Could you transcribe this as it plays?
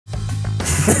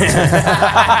Ich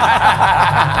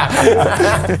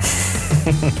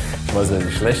weiß ja,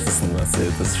 die schlechtesten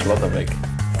erzählt, das ist Schlotterbeck.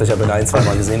 Ich habe ihn 1-2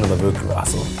 Mal gesehen oder wirklich,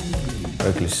 achso,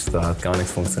 wirklich, da hat gar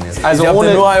nichts funktioniert. Also ich habe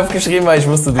den nur aufgeschrieben, weil ich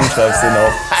wusste, du schreibst den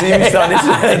auf. Zieh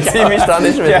mich da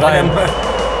nicht mit rein.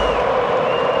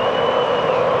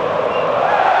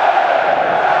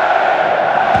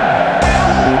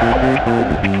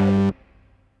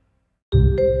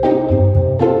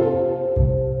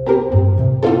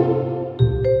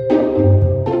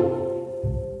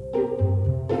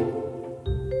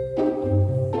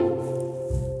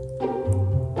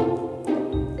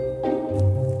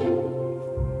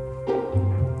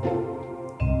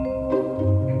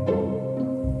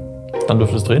 Dann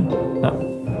dürfte es drehen? Ja.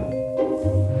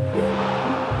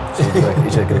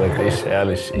 Ich hätte gesagt,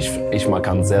 ich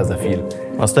kann sehr, sehr viel.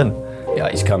 Was denn? Ja,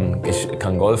 ich kann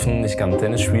golfen, ich kann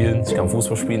Tennis spielen, ich kann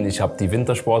Fußball spielen. Ich habe die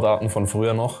Wintersportarten von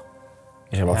früher noch.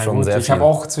 Ich habe auch schon sehr viel. Ich habe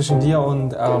auch zwischen dir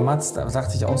und Mats, da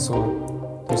sagte ich auch so,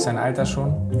 durch sein Alter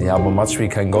schon. Ja, aber Mats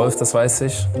spielt kein Golf, das weiß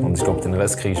ich. Und ich glaube, den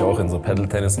Rest kriege ich auch in so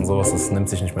Paddle-Tennis und sowas. Das nimmt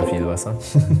sich nicht mehr viel, weißt du?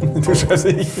 Du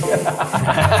scheiße, ich.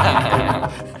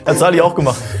 Hat Sali auch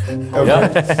gemacht. Okay. Ja.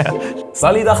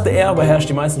 Sali dachte, er beherrscht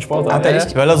die meisten Sportarten. Hat er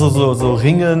echt? Weil er so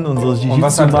Ringen und so Jiu-Jitsu und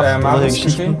was hat macht. Marius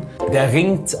gespielt? Der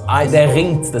ringt,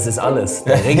 das ist alles.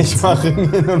 Der ringt. Ich mach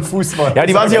Ringen und Fußball. Ja,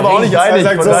 die waren sich aber auch nicht einig.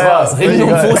 Das war's. Ringen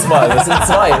und Fußball, das sind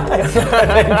zwei.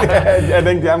 Er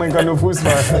denkt, die anderen können nur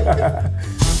Fußball.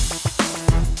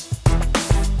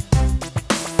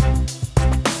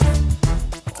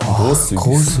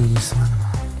 Großzügig.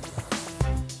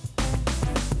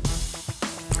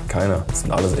 Keiner. Das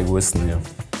sind alles Egoisten hier.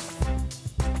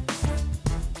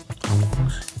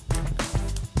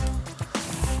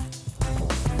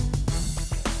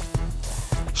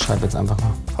 Ich schreibe jetzt einfach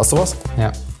mal. Hast du was?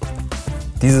 Ja.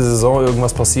 Diese Saison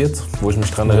irgendwas passiert, wo ich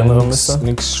mich dran erinnern müsste?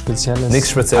 Nichts Spezielles.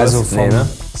 Nichts Spezielles? Also vom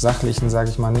Sachlichen sage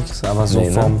ich mal nichts, aber so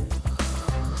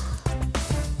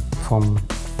vom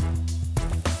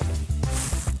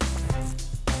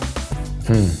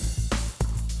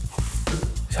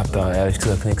Ich habe da ehrlich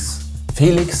gesagt nichts.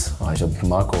 Felix? Ah, ich habe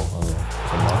Marco.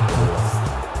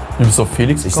 Du bist auf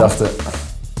Felix Ich gekommen? dachte...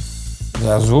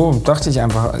 Ja, so dachte ich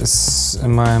einfach, ist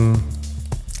in meinem...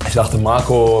 Ich dachte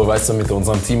Marco, weißt du, mit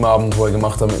unserem Teamabend, wo er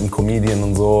gemacht hat mit dem Comedian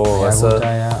und so, Ja, weißt gut, du?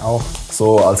 ja, auch.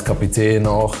 So als Kapitän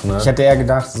auch, ne? Ich hätte eher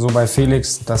gedacht, so bei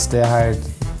Felix, dass der halt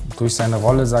durch seine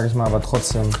Rolle, sage ich mal, aber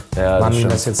trotzdem, man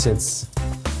das jetzt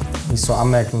nicht so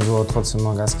anmerkt und so, trotzdem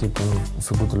mal Gas gibt und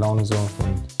für gute Laune sorgt.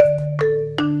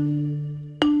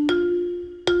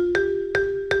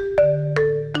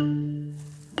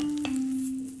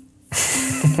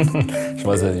 Ich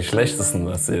weiß ja, die schlechtesten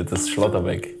erzählt, das ist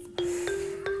Schlotterbeck.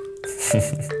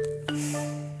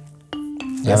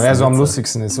 Ja, wer so am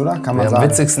lustigsten ist, oder? Kann man sagen. Wer am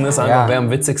witzigsten ist, einfach wer am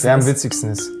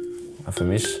witzigsten ist. Ja, für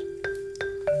mich,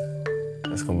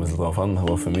 das kommt ein bisschen drauf an,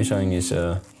 aber für mich eigentlich,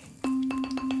 der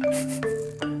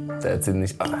erzählt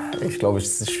nicht, ich glaube, ich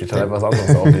schreibe was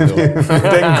anderes auf. Wir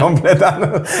denken komplett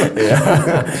anders.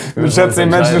 Ja. Du schätzt den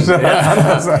Menschen schon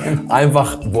anders ein.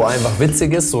 Wo einfach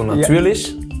witzig ist, so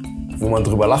natürlich, wo man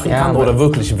drüber lachen kann, oder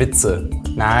wirklich Witze?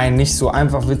 Nein, nicht so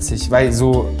einfach witzig, weil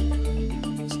so,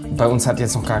 bei uns hat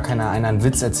jetzt noch gar keiner einen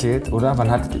Witz erzählt, oder?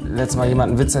 Wann hat letztes Mal jemand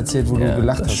einen Witz erzählt, wo du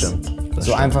gelacht hast? Stimmt. Das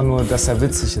so stimmt. einfach nur, dass er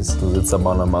witzig ist. Du sitzt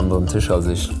aber an einem anderen Tisch als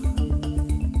ich.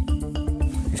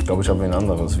 Ich glaube, ich habe ein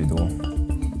anderes wie du.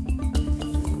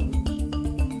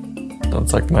 Dann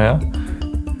zeig mal her.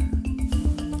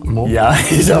 Mo? Ja,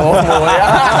 ich habe auch Mo.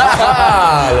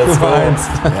 Ja, let's go.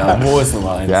 Ja, Mo ist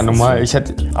Nummer 1. Ja, normal.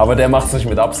 Aber der macht es nicht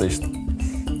mit Absicht.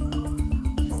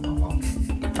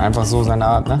 Einfach so seine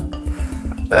Art, ne?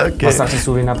 Okay. Was dachtest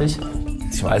du, wen hab ich?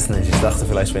 Ich weiß nicht, ich dachte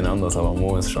vielleicht wen anders, aber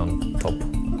Mo ist schon top.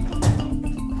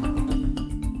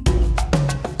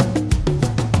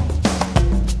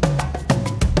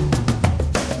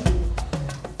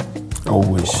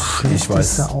 Oh, ich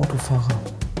weiß. Der Autofahrer.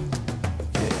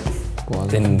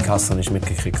 Den hast du nicht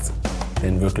mitgekriegt.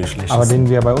 Den wirklich schlecht. Aber den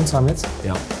wir bei uns haben jetzt?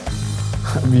 Ja.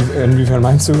 Inwiefern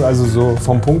meinst du? Also so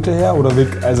vom Punkte her? Oder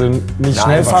also nicht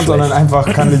schnell fahren, sondern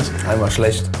einfach kann ich... Einmal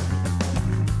schlecht.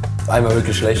 Einmal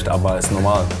wirklich schlecht, aber ist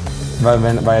normal.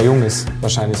 Weil er jung ist,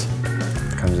 wahrscheinlich.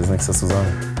 Kann ich jetzt nichts dazu sagen.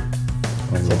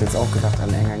 Also. Ich hätte jetzt auch gedacht, ein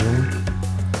länger jung.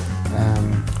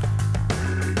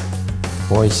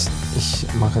 Boah, ich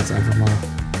mache jetzt einfach mal...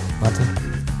 Warte.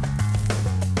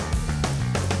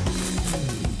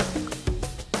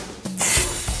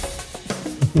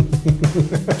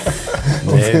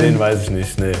 Nee, den weiß ich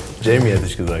nicht. Nee. Jamie hätte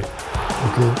ich gesagt.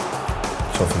 Okay.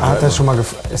 Ich hoffe, hat er schon mal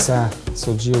gefragt? Ist er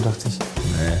so Gio, dachte ich.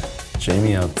 Nee.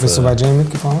 Jamie hat... Bist du bei Jamie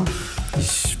mitgefahren?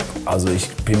 Also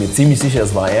ich bin mir ziemlich sicher,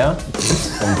 es war er.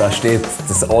 Und da steht,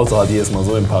 das Auto hat jedes Mal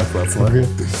so im Parkplatz. Ne? Okay.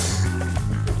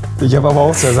 Ich habe aber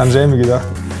auch zuerst an Jamie gedacht.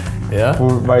 Ja?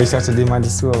 Weil ich dachte, den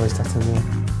meintest du, aber ich dachte so.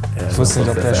 Ja, ich wusste nicht,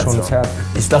 ob der schon fährt.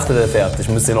 Ich dachte, der fährt. Ich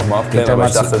müsste ihn noch mal abklären, aber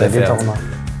ich dachte, der fährt. Auch immer.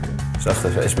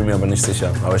 Ich bin mir aber nicht sicher.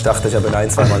 Aber ich dachte, ich habe ihn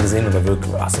 1, 2 Mal gesehen oder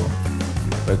wirklich. Ach so,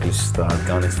 wirklich, da hat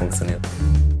gar nichts funktioniert.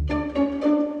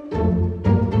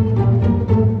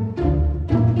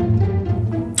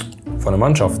 Von der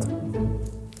Mannschaft.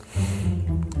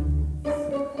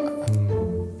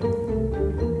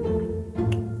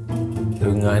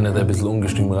 Irgendeiner, der ein bisschen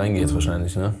ungestüm reingeht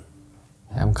wahrscheinlich, ne?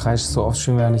 Ja, im Kreis so oft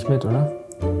spielen wir ja nicht mit, oder?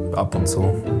 Ab und zu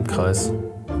im Kreis.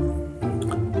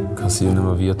 Kassieren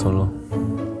immer wir tolle.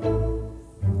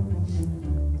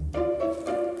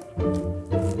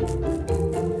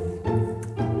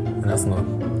 Wen hast du noch?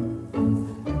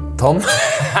 Tom?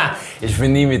 Ich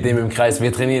bin nie mit dem im Kreis.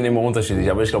 Wir trainieren immer unterschiedlich,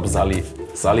 aber ich glaube Sally.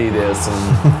 Sally, der ist so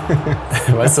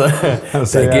ein, weißt du,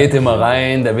 der geht immer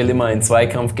rein, der will immer in den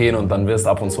Zweikampf gehen und dann wirst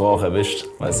ab und zu auch erwischt,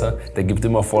 weißt du. Der gibt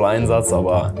immer voll Einsatz,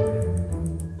 aber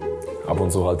ab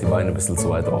und zu halt die Beine ein bisschen zu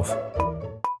weit auf.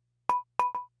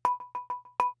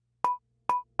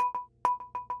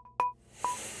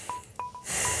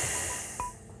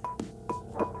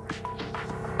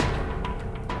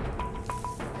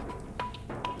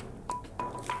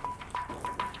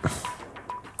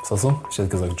 Was hast du? Ich hätte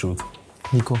gesagt Jude.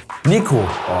 Nico. Nico? Oh,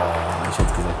 ich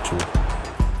hätte gesagt Jude.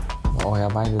 Oh ja,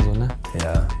 beide so, ne?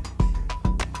 Ja.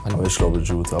 Aber ich glaube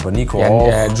Jude. Aber Nico ja, auch.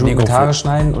 Jude Nico mit Haare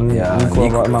schneiden und ja, Nico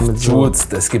aber immer mit Jude,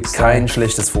 so. Es gibt kein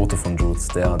schlechtes Foto von Jude.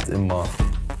 Der hat immer.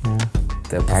 Ja.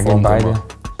 Der performt beide. Immer.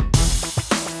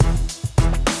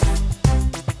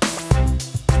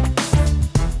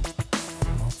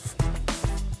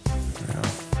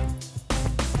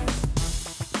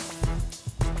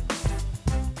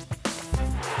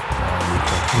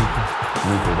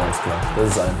 Nico, ganz klar. Das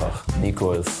ist einfach.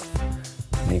 Nico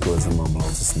ist immer am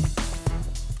lautesten.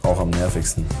 Auch am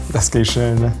nervigsten. Das geht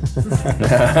schnell, ne?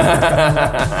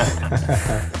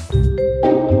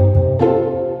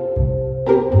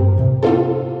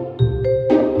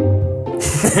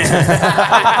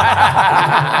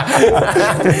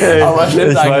 Aber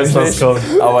stimmt eigentlich nicht.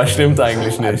 Aber stimmt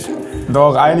eigentlich nicht.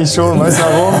 Doch, eigentlich schon. Weißt du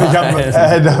warum? Ich hab,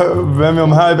 wenn wir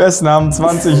um halb essen haben,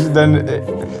 20, dann...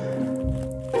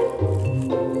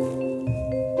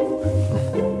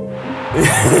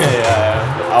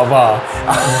 Aber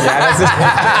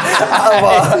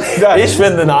ich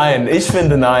finde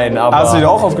nein. Aber hast du die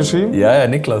auch aufgeschrieben? Ja,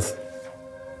 Niklas.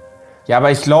 Ja,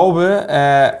 aber ich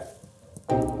glaube,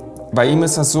 bei ihm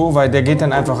ist das so, weil der geht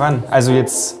dann einfach ran. Also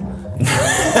jetzt,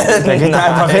 der geht dann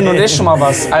einfach hin und ist schon mal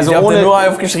was. Also ich habe den nur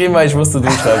aufgeschrieben, weil ich wusste, du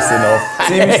schreibst den auf.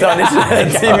 Zieh mich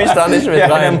da nicht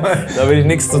mit rein. Da will ich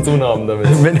nichts zu tun haben damit.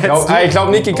 Ich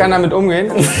glaube, Niki kann damit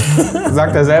umgehen.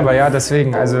 Sagt er selber, ja,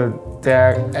 deswegen. Also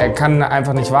er kann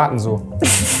einfach nicht warten so.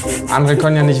 Andere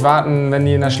können ja nicht warten, wenn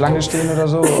die in der Schlange stehen oder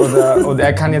so. Und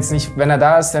er kann jetzt nicht, wenn er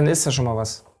da ist, dann ist er schon mal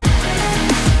was.